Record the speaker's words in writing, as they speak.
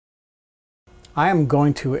I am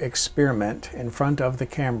going to experiment in front of the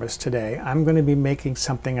cameras today. I'm going to be making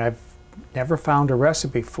something I've never found a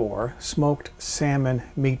recipe for, smoked salmon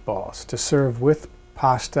meatballs to serve with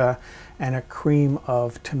pasta and a cream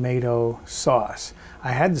of tomato sauce.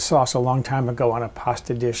 I had the sauce a long time ago on a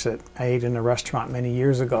pasta dish that I ate in a restaurant many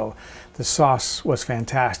years ago. The sauce was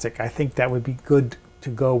fantastic. I think that would be good to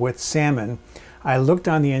go with salmon. I looked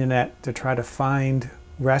on the internet to try to find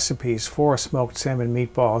recipes for smoked salmon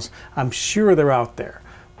meatballs. I'm sure they're out there,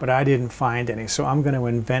 but I didn't find any, so I'm going to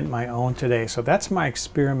invent my own today. So that's my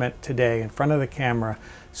experiment today in front of the camera,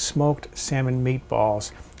 smoked salmon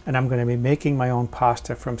meatballs, and I'm going to be making my own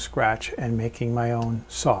pasta from scratch and making my own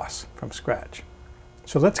sauce from scratch.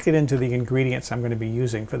 So let's get into the ingredients I'm going to be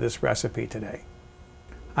using for this recipe today.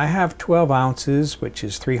 I have 12 ounces, which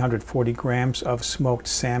is 340 grams of smoked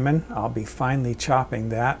salmon. I'll be finely chopping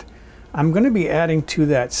that. I'm going to be adding to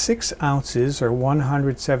that 6 ounces or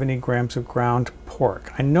 170 grams of ground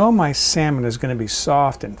pork. I know my salmon is going to be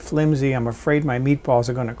soft and flimsy. I'm afraid my meatballs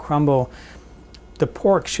are going to crumble. The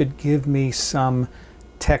pork should give me some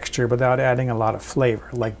texture without adding a lot of flavor,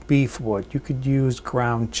 like beef would. You could use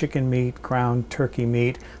ground chicken meat, ground turkey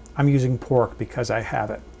meat. I'm using pork because I have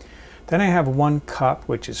it. Then I have 1 cup,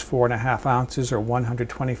 which is 4.5 ounces or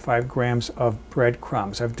 125 grams of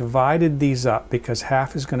breadcrumbs. I've divided these up because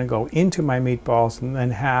half is going to go into my meatballs and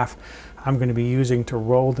then half I'm going to be using to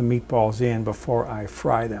roll the meatballs in before I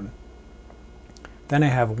fry them. Then I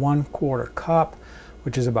have 1/4 cup,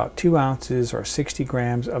 which is about 2 ounces or 60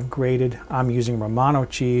 grams of grated, I'm using Romano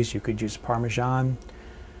cheese, you could use Parmesan.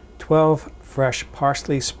 12 fresh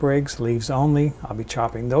parsley sprigs, leaves only, I'll be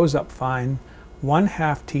chopping those up fine.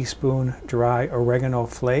 1/2 teaspoon dry oregano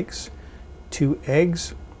flakes, 2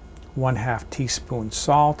 eggs, 1/2 teaspoon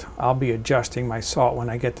salt. I'll be adjusting my salt when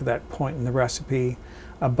I get to that point in the recipe.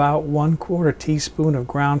 About 1/4 teaspoon of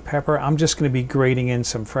ground pepper. I'm just going to be grating in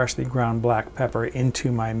some freshly ground black pepper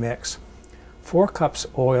into my mix. 4 cups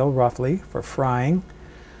oil roughly for frying.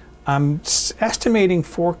 I'm estimating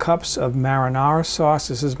 4 cups of marinara sauce.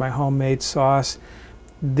 This is my homemade sauce.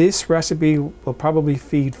 This recipe will probably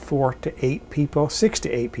feed 4 to 8 people, 6 to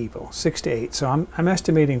 8 people, 6 to 8. So I'm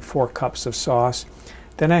estimating 4 cups of sauce.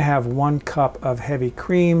 Then I have 1 cup of heavy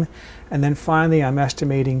cream. And then finally, I'm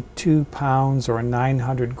estimating 2 pounds or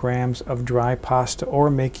 900 grams of dry pasta,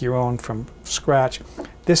 or make your own from scratch.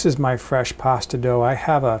 This is my fresh pasta dough. I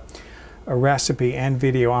have a recipe and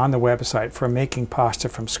video on the website for making pasta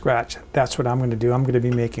from scratch. That's what I'm going to do. I'm going to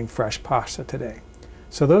be making fresh pasta today.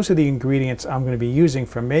 So those are the ingredients I'm going to be using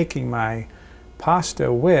for making my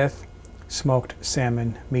pasta with smoked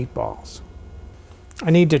salmon meatballs.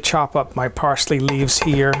 I need to chop up my parsley leaves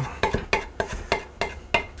here.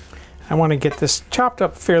 I want to get this chopped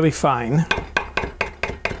up fairly fine.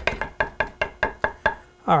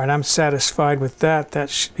 All right, I'm satisfied with that. That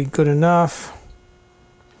should be good enough.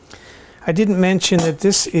 I didn't mention that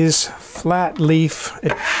this is flat leaf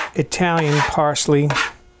Italian parsley.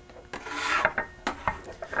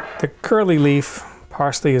 The curly leaf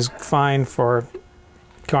parsley is fine for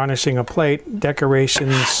garnishing a plate,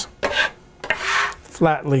 decorations.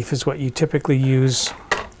 Flat leaf is what you typically use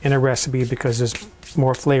in a recipe because there's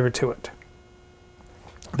more flavor to it.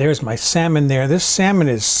 There's my salmon there. This salmon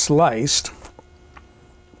is sliced,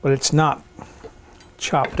 but it's not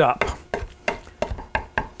chopped up.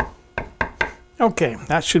 Okay,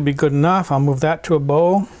 that should be good enough. I'll move that to a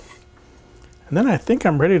bowl. And then I think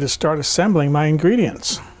I'm ready to start assembling my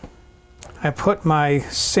ingredients. I put my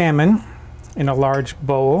salmon in a large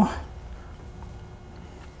bowl.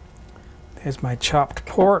 There's my chopped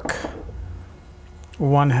pork,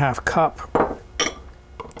 1/2 cup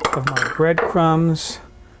of my breadcrumbs,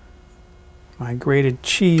 my grated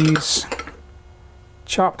cheese,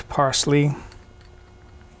 chopped parsley,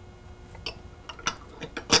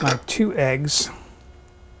 my 2 eggs.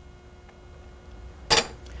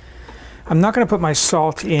 I'm not going to put my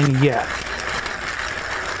salt in yet,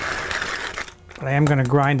 but I am going to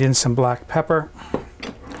grind in some black pepper.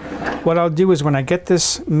 What I'll do is when I get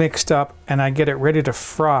this mixed up and I get it ready to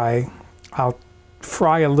fry, I'll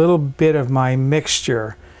fry a little bit of my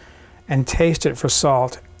mixture and taste it for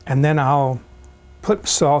salt, and then I'll put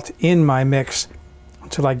salt in my mix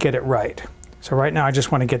until I get it right. So right now I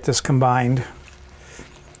just want to get this combined.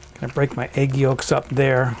 I'm gonna break my egg yolks up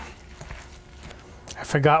there. I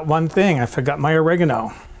forgot one thing. I forgot my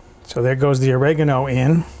oregano. So there goes the oregano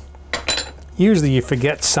in. Usually you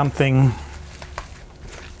forget something.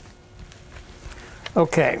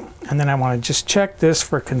 Okay, and then I want to just check this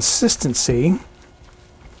for consistency.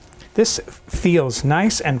 This feels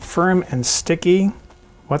nice and firm and sticky.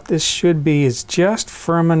 What this should be is just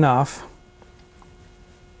firm enough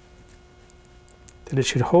that it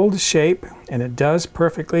should hold the shape, and it does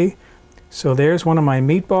perfectly. So there's one of my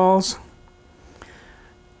meatballs.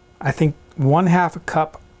 I think 1/2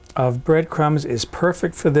 cup of breadcrumbs is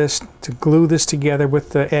perfect for this, to glue this together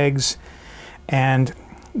with the eggs. And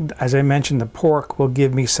as I mentioned, the pork will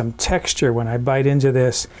give me some texture when I bite into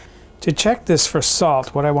this. To check this for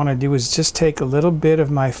salt, what I want to do is just take a little bit of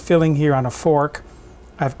my filling here on a fork.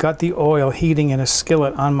 I've got the oil heating in a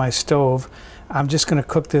skillet on my stove. I'm just going to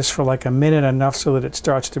cook this for like a minute, enough so that it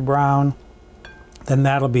starts to brown. Then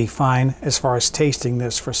that'll be fine as far as tasting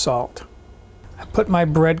this for salt. I put my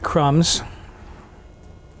breadcrumbs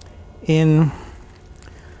in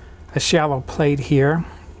a shallow plate here.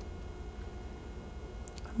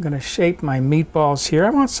 I'm going to shape my meatballs here. I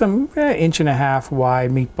want some 1.5 inch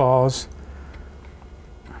wide meatballs.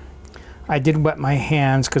 I did wet my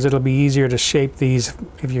hands because it'll be easier to shape these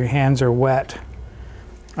if your hands are wet.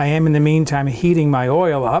 I am in the meantime heating my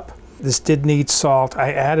oil up. This did need salt.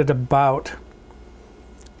 I added about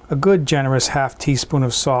a good generous 1/2 teaspoon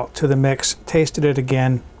of salt to the mix, tasted it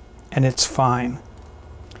again, and it's fine.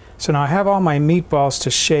 So now I have all my meatballs to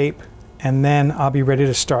shape, and then I'll be ready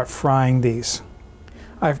to start frying these.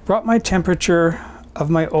 I've brought my temperature of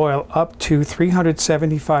my oil up to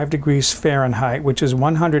 375 degrees Fahrenheit, which is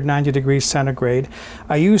 190 degrees centigrade.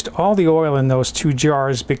 I used all the oil in those 2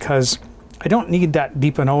 jars because I don't need that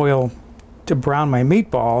deep an oil to brown my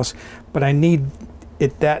meatballs, but I need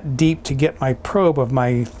it that deep to get my probe of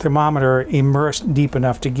my thermometer immersed deep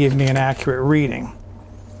enough to give me an accurate reading.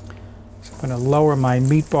 So I'm going to lower my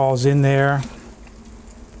meatballs in there.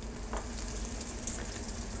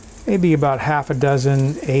 Maybe about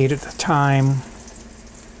 6, 8 at a time.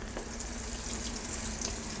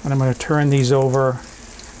 And I'm going to turn these over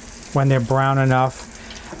when they're brown enough.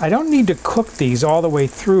 I don't need to cook these all the way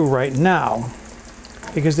through right now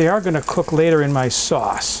because they are going to cook later in my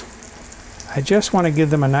sauce. I just want to give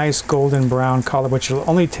them a nice golden brown color, which will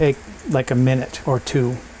only take like a minute or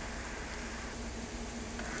 2.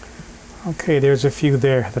 Okay, there's a few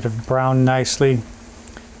there that have browned nicely.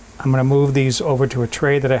 I'm going to move these over to a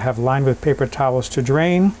tray that I have lined with paper towels to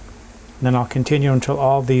drain, and then I'll continue until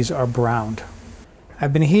all these are browned.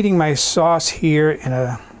 I've been heating my sauce here in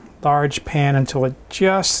a large pan until it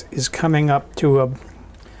just is coming up to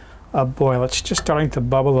a boil. It's just starting to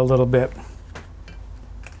bubble a little bit.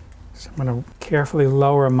 So I'm going to carefully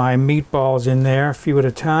lower my meatballs in there a few at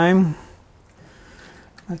a time.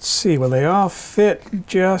 Let's see, will they all fit?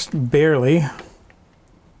 Just barely.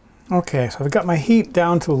 Okay, so I've got my heat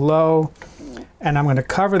down to low, and I'm going to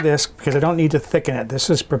cover this because I don't need to thicken it. This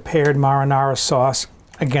is prepared marinara sauce.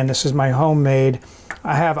 Again, this is my homemade.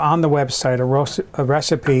 I have on the website a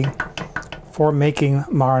recipe for making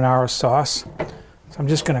marinara sauce. So I'm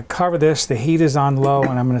just going to cover this. The heat is on low,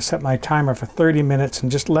 and I'm going to set my timer for 30 minutes and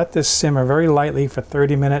just let this simmer very lightly for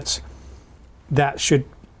 30 minutes. That should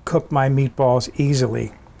cook my meatballs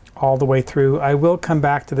easily all the way through. I will come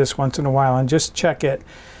back to this once in a while and just check it,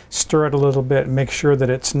 stir it a little bit, and make sure that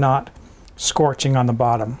it's not scorching on the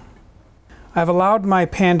bottom. I've allowed my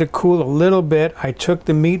pan to cool a little bit. I took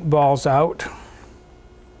the meatballs out.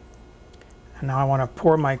 And now I want to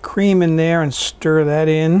pour my cream in there and stir that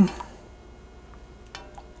in.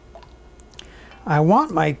 I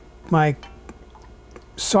want my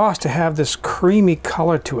sauce to have this creamy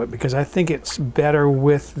color to it because I think it's better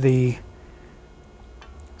with the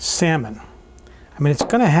salmon. I mean, it's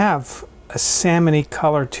going to have a salmony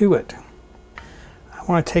color to it. I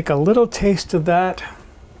want to take a little taste of that,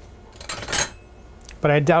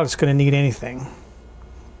 but I doubt it's going to need anything.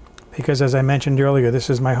 Because as I mentioned earlier, this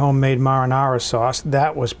is my homemade marinara sauce.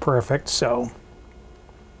 That was perfect, so.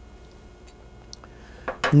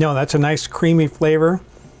 No, that's a nice creamy flavor.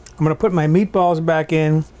 I'm going to put my meatballs back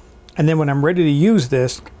in, and then when I'm ready to use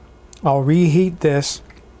this, I'll reheat this,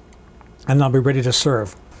 and I'll be ready to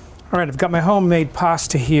serve. All right, I've got my homemade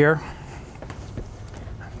pasta here.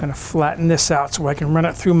 I'm going to flatten this out so I can run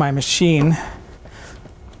it through my machine.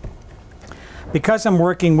 Because I'm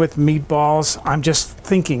working with meatballs, I'm just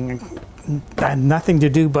thinking I have nothing to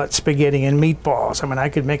do but spaghetti and meatballs. I mean, I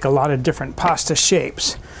could make a lot of different pasta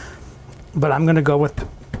shapes, but I'm going to go with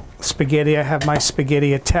spaghetti. I have my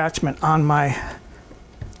spaghetti attachment on my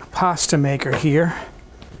pasta maker here.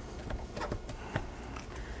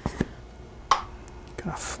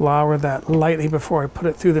 Gonna flour that lightly before I put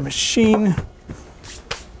it through the machine.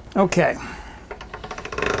 Okay.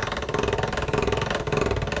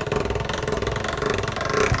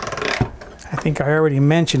 I think I already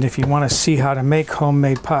mentioned if you want to see how to make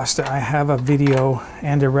homemade pasta, I have a video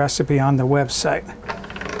and a recipe on the website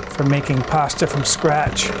for making pasta from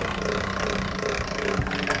scratch.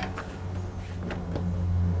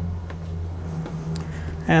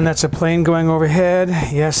 And that's a plane going overhead.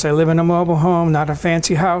 Yes, I live in a mobile home, not a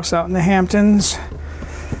fancy house out in the Hamptons.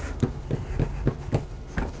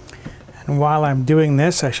 And while I'm doing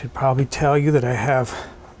this, I should probably tell you that I have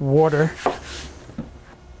water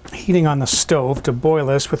heating on the stove to boil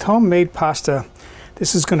this. With homemade pasta,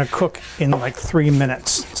 this is going to cook in like 3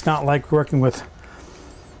 minutes. It's not like working with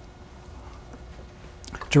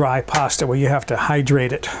dry pasta where you have to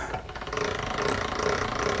hydrate it.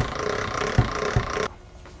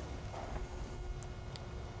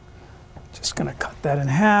 Just going to cut that in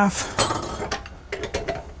half.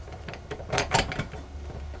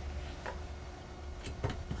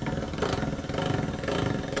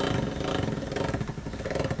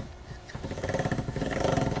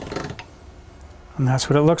 And that's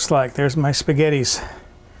what it looks like. There's my spaghettis. I'm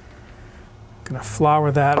going to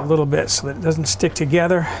flour that a little bit so that it doesn't stick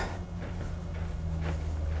together.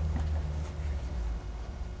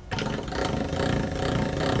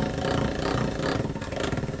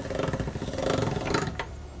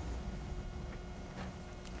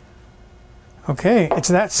 Okay, it's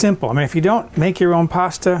that simple. I mean, if you don't make your own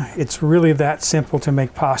pasta, it's really that simple to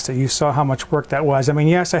make pasta. You saw how much work that was. I mean,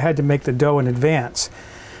 yes, I had to make the dough in advance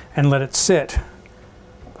and let it sit.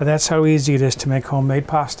 But that's how easy it is to make homemade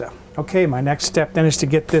pasta. Okay, my next step then is to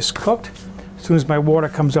get this cooked. As soon as my water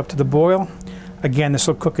comes up to the boil, again, this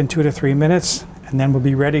will cook in 2 to 3 minutes, and then we'll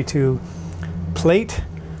be ready to plate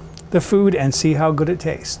the food and see how good it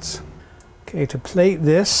tastes. Okay, to plate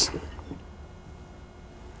this,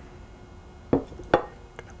 I'm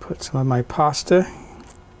gonna put some of my pasta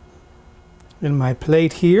in my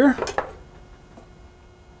plate here.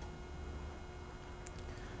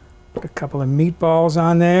 Put a couple of meatballs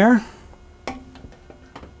on there.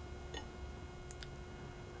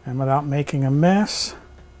 And without making a mess,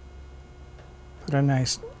 put a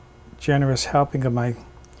nice generous helping of my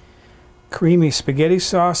creamy spaghetti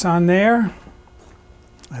sauce on there.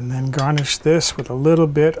 And then garnish this with a little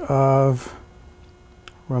bit of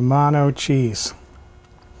Romano cheese.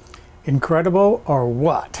 Incredible or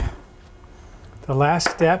what? The last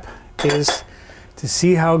step is to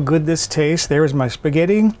see how good this tastes. There is my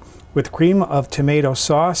spaghetti with cream of tomato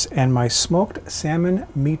sauce and my smoked salmon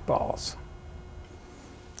meatballs.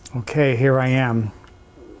 Okay, here I am.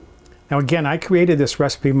 Now again, I created this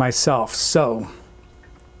recipe myself, so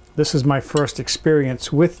this is my first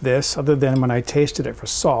experience with this other than when I tasted it for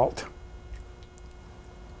salt.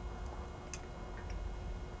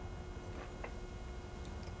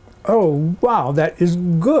 Oh wow, that is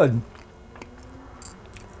good.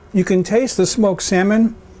 You can taste the smoked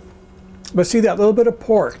salmon, but see that little bit of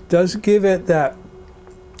pork does give it that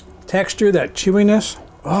texture, that chewiness.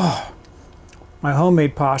 Oh, my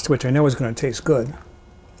homemade pasta, which I know is going to taste good.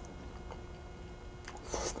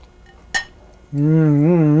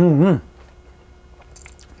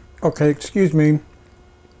 Okay, excuse me.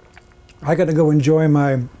 I got to go enjoy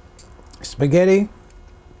my spaghetti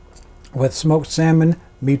with smoked salmon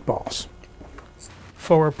meatballs.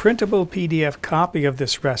 For a printable PDF copy of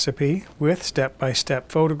this recipe with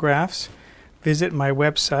step-by-step photographs, visit my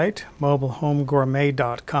website,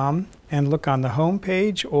 mobilehomegourmet.com, and look on the home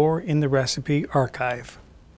page or in the recipe archive.